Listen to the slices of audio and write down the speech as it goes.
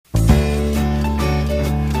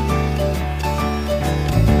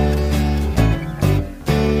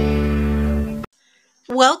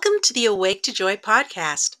Welcome to the Awake to Joy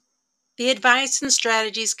podcast. The advice and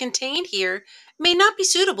strategies contained here may not be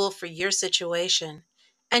suitable for your situation,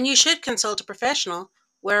 and you should consult a professional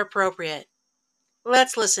where appropriate.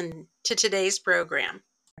 Let's listen to today's program.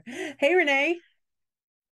 Hey, Renee.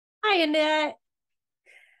 Hi, Annette.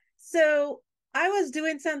 So I was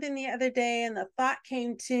doing something the other day and the thought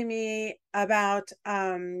came to me about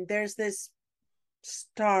there's this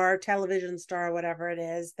television star, whatever it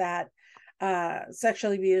is, that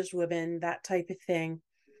sexually abused women, that type of thing.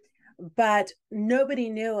 But nobody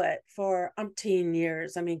knew it for umpteen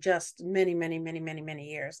years. I mean, just many, many, many, many, many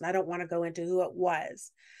years. And I don't want to go into who it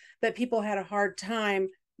was, but people had a hard time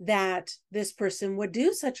that this person would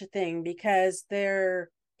do such a thing because their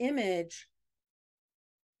image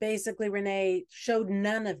basically, Renee, showed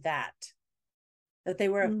none of that they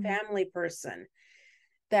were a family person,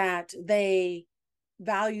 that they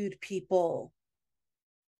valued people,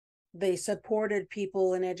 they supported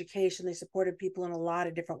people in education, they supported people in a lot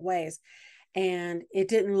of different ways. And it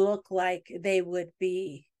didn't look like they would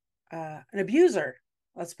be an abuser.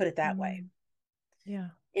 Let's put it that way. Yeah.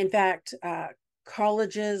 In fact,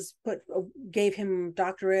 colleges gave him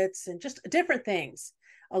doctorates and just different things,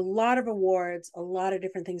 a lot of awards, a lot of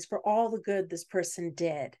different things for all the good this person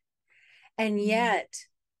did. And yet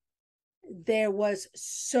there was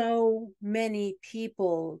so many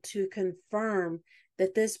people to confirm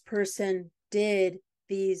that this person did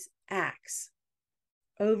these acts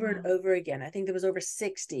over and over again. I think there was over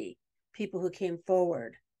 60 people who came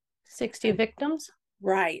forward. 60 victims?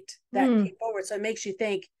 Right. That came forward. So it makes you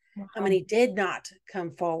think how many did not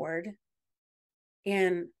come forward.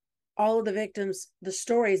 And all of the victims, the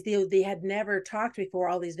stories, they had never talked before,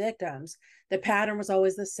 all these victims. The pattern was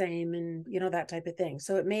always the same and, that type of thing.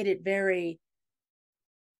 So it made it very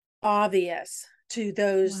obvious to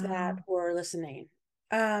those that were listening.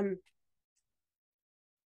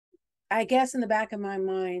 I guess in the back of my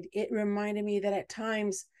mind, it reminded me that at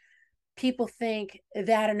times people think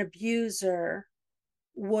that an abuser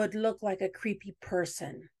would look like a creepy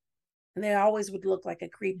person. And they always would look like a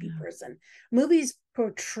creepy person. Movies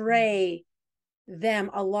portray them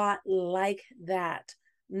a lot like that,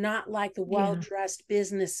 not like the well-dressed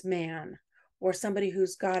businessman or somebody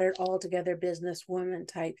who's got it all together, businesswoman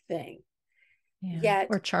type thing. Yet,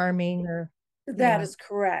 or charming, or that is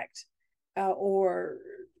correct. Or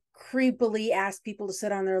creepily ask people to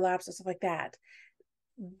sit on their laps and stuff like that.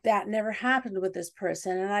 That never happened with this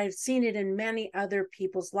person, and I've seen it in many other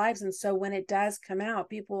people's lives. And so when it does come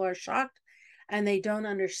out, people are shocked and they don't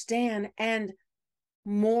understand, and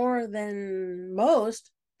more than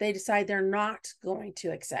most, they decide they're not going to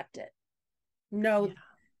accept it. No,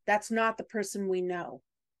 that's not the person we know.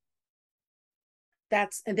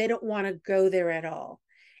 And they don't want to go there at all.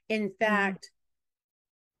 In fact,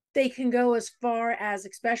 they can go as far as,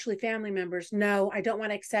 especially family members, no, I don't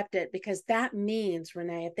want to accept it, because that means,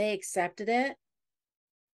 Renee, if they accepted it,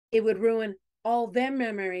 it would ruin all their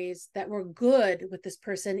memories that were good with this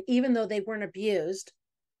person, even though they weren't abused.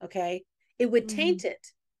 Okay. It would taint it.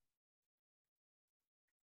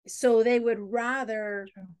 So they would rather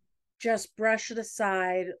just brush it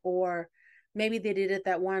aside, or maybe they did it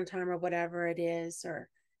that one time or whatever it is,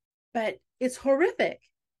 but it's horrific.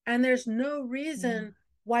 And there's no reason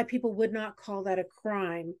why people would not call that a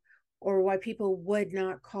crime, or why people would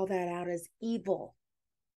not call that out as evil.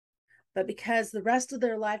 But because the rest of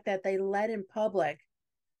their life that they led in public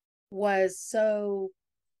was so,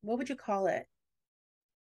 what would you call it?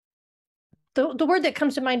 The word that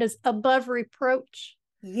comes to mind is above reproach.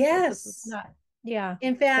 Yes.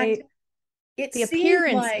 In fact, the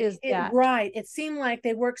appearance is that. Right. It seemed like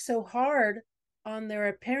they worked so hard on their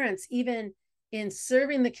appearance, even in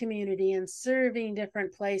serving the community and serving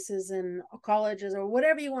different places and colleges or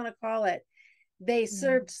whatever you want to call it. They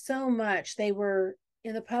served so much. They were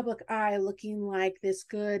in the public eye looking like this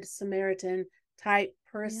good Samaritan type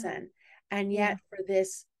person. And yet for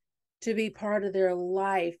this to be part of their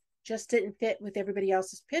life just didn't fit with everybody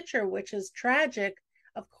else's picture, which is tragic,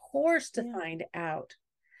 of course, to find out.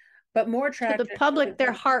 But more tragic to the public,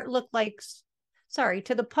 their heart looked like,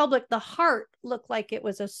 to the public, the heart looked like it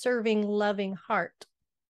was a serving, loving heart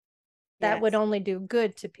that would only do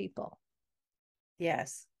good to people.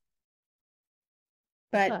 Yes.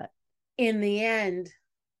 But in the end,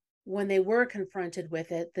 when they were confronted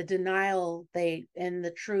with it, the denial, and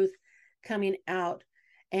the truth coming out,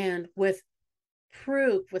 and with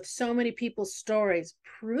proof, with so many people's stories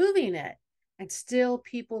proving it, and still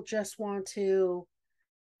people just want to,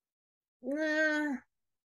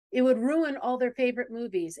 it would ruin all their favorite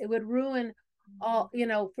movies. It would ruin all,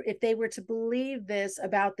 if they were to believe this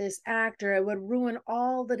about this actor, it would ruin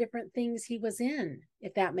all the different things he was in,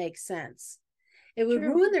 if that makes sense. It would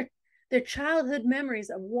True. ruin their childhood memories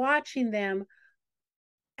of watching them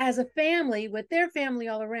as a family with their family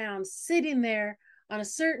all around, sitting there on a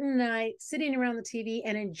certain night, sitting around the TV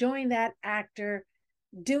and enjoying that actor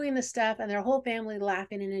doing the stuff, and their whole family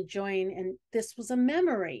laughing and enjoying. And this was a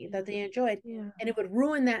memory that they enjoyed. Yeah. And it would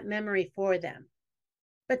ruin that memory for them.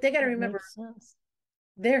 But they got to remember,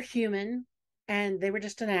 they're human and they were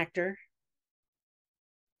just an actor.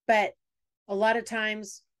 But a lot of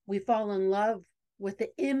times we fall in love with the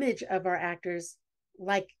image of our actors,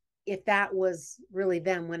 like if that was really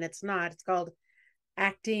them, when it's not. It's called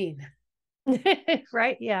acting.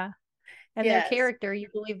 Right. Yeah. And Yes. their character, you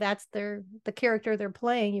believe that's the character they're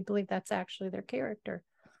playing, you believe that's actually their character.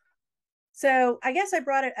 So I guess I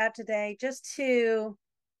brought it up today just to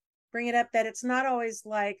bring it up that it's not always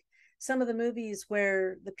like some of the movies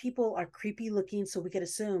where the people are creepy looking, so we could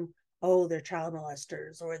assume, oh, they're child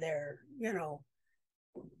molesters or they're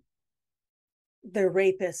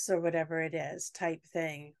rapists or whatever it is type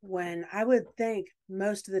thing, when I would think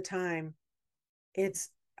most of the time it's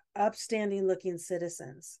upstanding looking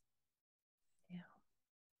citizens. Yeah.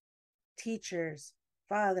 Teachers,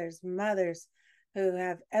 fathers, mothers who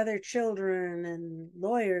have other children, and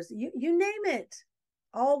lawyers, you name it,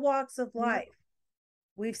 all walks of life. Yep.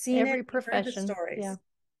 We've seen every it, profession. Heard the stories. Yeah.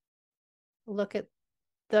 Look at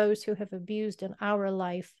those who have abused in our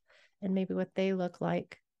life and maybe what they look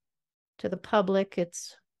like. To the public,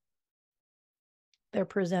 they're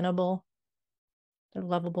presentable, they're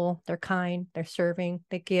lovable, they're kind, they're serving,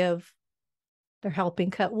 they give, they're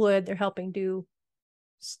helping cut wood, they're helping do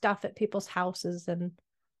stuff at people's houses. And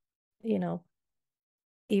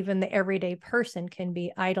even the everyday person can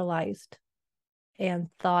be idolized and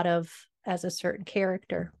thought of as a certain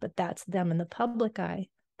character, but that's them in the public eye.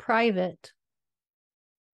 Private,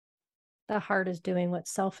 the heart is doing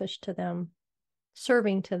what's selfish to them,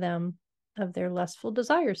 serving to them of their lustful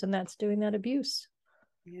desires, and that's doing that abuse.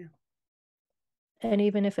 Yeah. And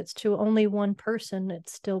even if it's to only one person,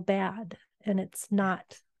 it's still bad and it's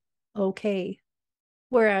not okay.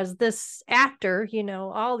 Whereas this actor,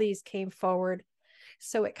 all these came forward,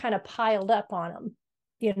 so it kind of piled up on him,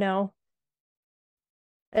 it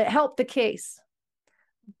helped the case.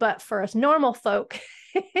 But for us normal folk,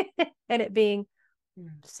 and it being,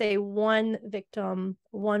 say, one victim,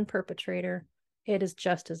 one perpetrator, it is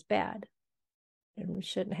just as bad. And we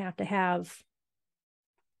shouldn't have to have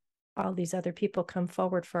all these other people come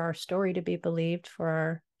forward for our story to be believed, for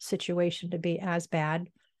our situation to be as bad.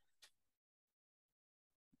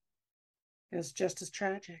 It's just as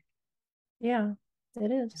tragic. Yeah,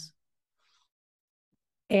 it is.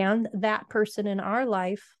 And that person in our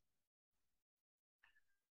life,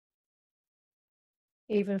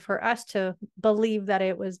 even for us to believe that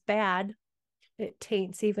it was bad, it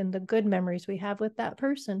taints even the good memories we have with that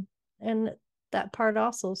person. And that part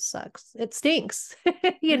also sucks. It stinks,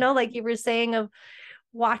 like you were saying, of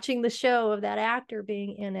watching the show of that actor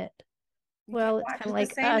being in it. Well, it's kind of like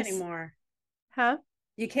the same us anymore. Huh?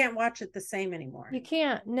 You can't watch it the same anymore. You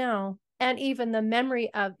can't, no. And even the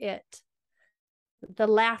memory of it, the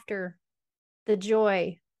laughter, the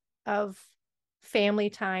joy of family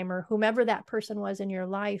time, or whomever that person was in your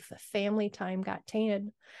life, family time got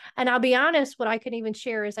tainted. And I'll be honest, what I can even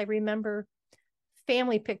share is I remember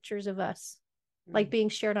family pictures of us, like being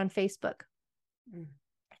shared on Facebook at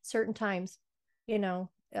certain times, of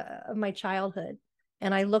my childhood.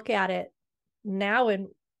 And I look at it now, and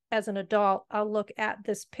as an adult, I'll look at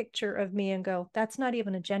this picture of me and go, that's not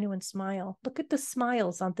even a genuine smile. Look at the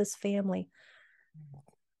smiles on this family.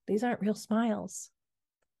 These aren't real smiles.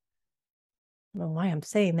 I don't know why I'm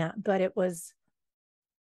saying that, but I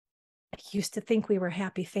used to think we were a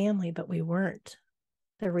happy family, but we weren't.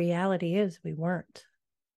 The reality is we weren't.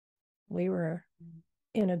 We were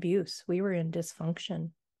in abuse. We were in dysfunction.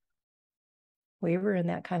 We were in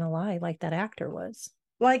that kind of lie, like that actor was.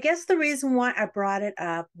 Well, I guess the reason why I brought it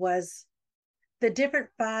up was the different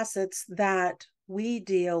facets that we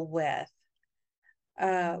deal with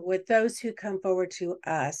those who come forward to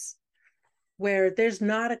us, where there's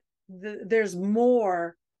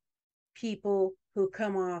more people who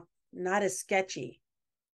come off not as sketchy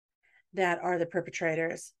that are the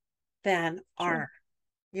perpetrators than are,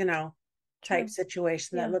 type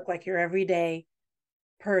situation that look like your everyday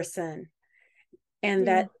person. And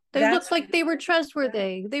that they looked like they were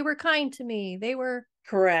trustworthy. They were kind to me. They were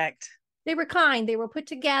correct. They were kind. They were put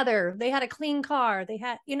together. They had a clean car. They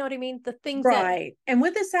had, you know what I mean? The things right. And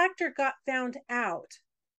when this actor got found out,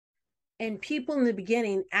 and people in the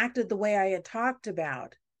beginning acted the way I had talked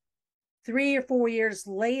about, 3 or 4 years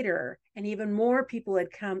later, and even more people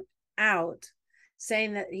had come out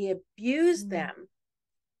saying that he abused them.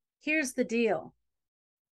 Here's the deal.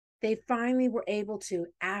 They finally were able to,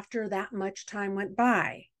 after that much time went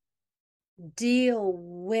by, deal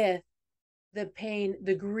with the pain,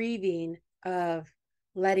 the grieving of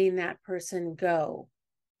letting that person go,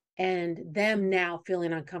 and them now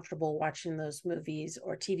feeling uncomfortable watching those movies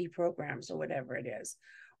or TV programs or whatever it is,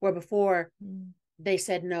 where before they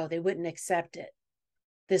said no, they wouldn't accept it.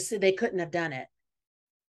 They couldn't have done it.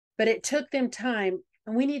 But it took them time,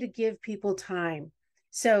 and we need to give people time.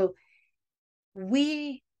 So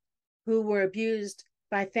we who were abused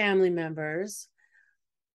by family members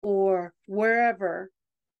or wherever,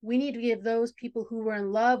 we need to give those people who were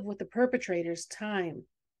in love with the perpetrators time.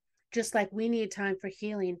 Just like we need time for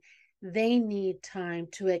healing, they need time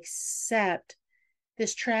to accept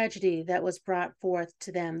this tragedy that was brought forth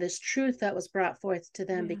to them, this truth that was brought forth to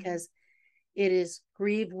them, because it is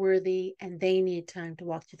grieve worthy, and they need time to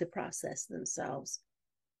walk through the process themselves.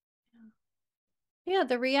 Yeah,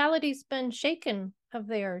 the reality's been shaken of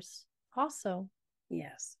theirs also.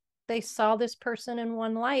 Yes. They saw this person in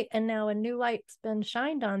one light, and now a new light's been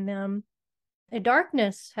shined on them. A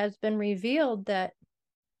darkness has been revealed that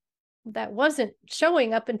wasn't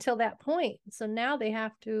showing up until that point. So now they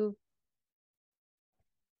have to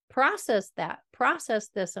process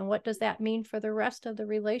this, and what does that mean for the rest of the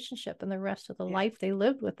relationship and the rest of the life they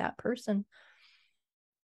lived with that person.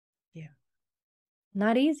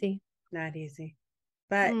 Not easy.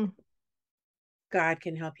 But God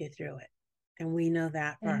can help you through it, and we know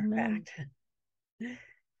that for a fact.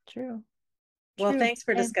 True. Well, thanks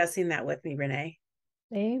for discussing that with me, Renee.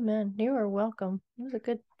 Amen. You are welcome. It was a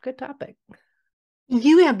good topic.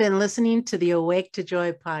 You have been listening to the Awake to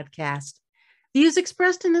Joy podcast. Views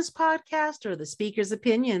expressed in this podcast are the speaker's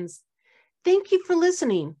opinions. Thank you for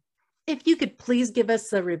listening. If you could please give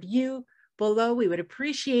us a review below, we would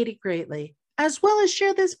appreciate it greatly, as well as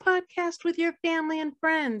share this podcast with your family and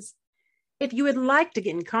friends. If you would like to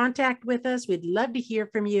get in contact with us, we'd love to hear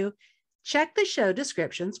from you. Check the show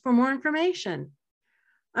descriptions for more information.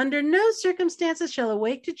 Under no circumstances shall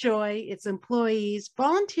Awake to Joy, its employees,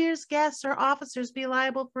 volunteers, guests, or officers be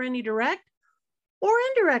liable for any direct or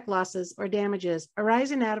indirect losses or damages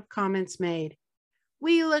arising out of comments made.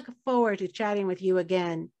 We look forward to chatting with you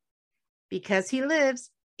again. Because He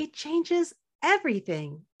lives, it changes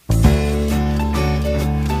everything.